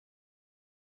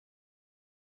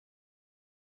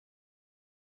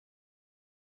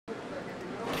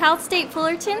Cal State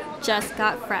Fullerton just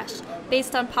got fresh.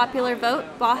 Based on popular vote,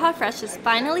 Baja Fresh is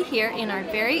finally here in our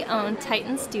very own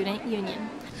Titan Student Union.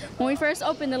 When we first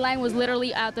opened, the line was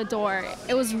literally out the door.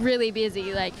 It was really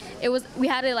busy. We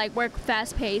had to work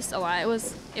fast paced a lot. It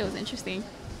was interesting.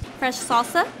 Fresh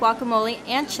salsa, guacamole,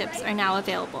 and chips are now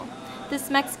available. This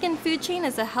Mexican food chain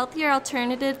is a healthier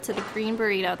alternative to the Green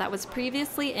Burrito that was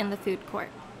previously in the food court.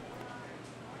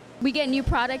 We get new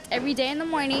product every day in the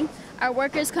morning. Our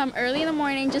workers come early in the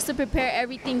morning just to prepare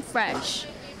everything fresh.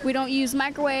 We don't use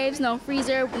microwaves, no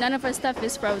freezer, none of our stuff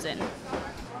is frozen.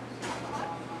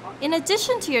 In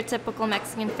addition to your typical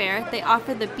Mexican fare, they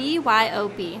offer the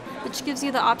BYOB, which gives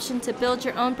you the option to build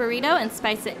your own burrito and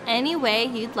spice it any way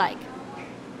you'd like.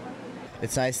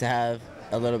 It's nice to have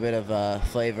a little bit of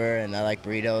flavor, and I like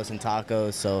burritos and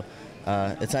tacos, so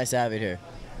it's nice to have it here.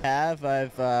 I've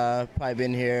probably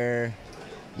been here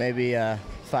maybe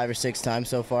 5 or 6 times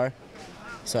so far,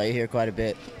 so I eat here quite a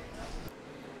bit.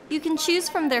 You can choose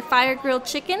from their fire-grilled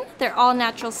chicken, their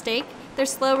all-natural steak, their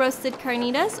slow-roasted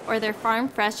carnitas, or their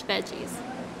farm-fresh veggies.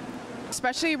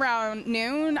 Especially around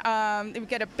noon, we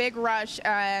get a big rush,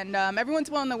 and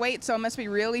everyone's willing to wait, so it must be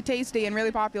really tasty and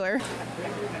really popular.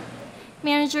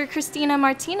 Manager Christina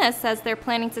Martinez says they're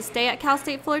planning to stay at Cal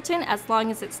State Fullerton as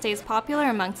long as it stays popular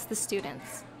amongst the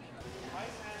students.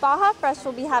 Baja Fresh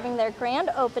will be having their grand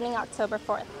opening October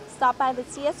 4th. Stop by the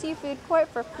TSU food court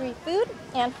for free food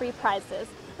and free prizes.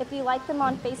 If you like them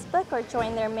on Facebook or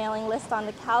join their mailing list on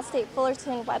the Cal State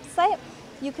Fullerton website,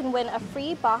 you can win a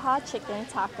free Baja chicken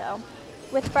taco.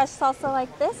 With fresh salsa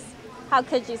like this, how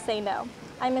could you say no?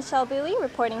 I'm Michelle Bowie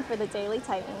reporting for the Daily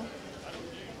Titan.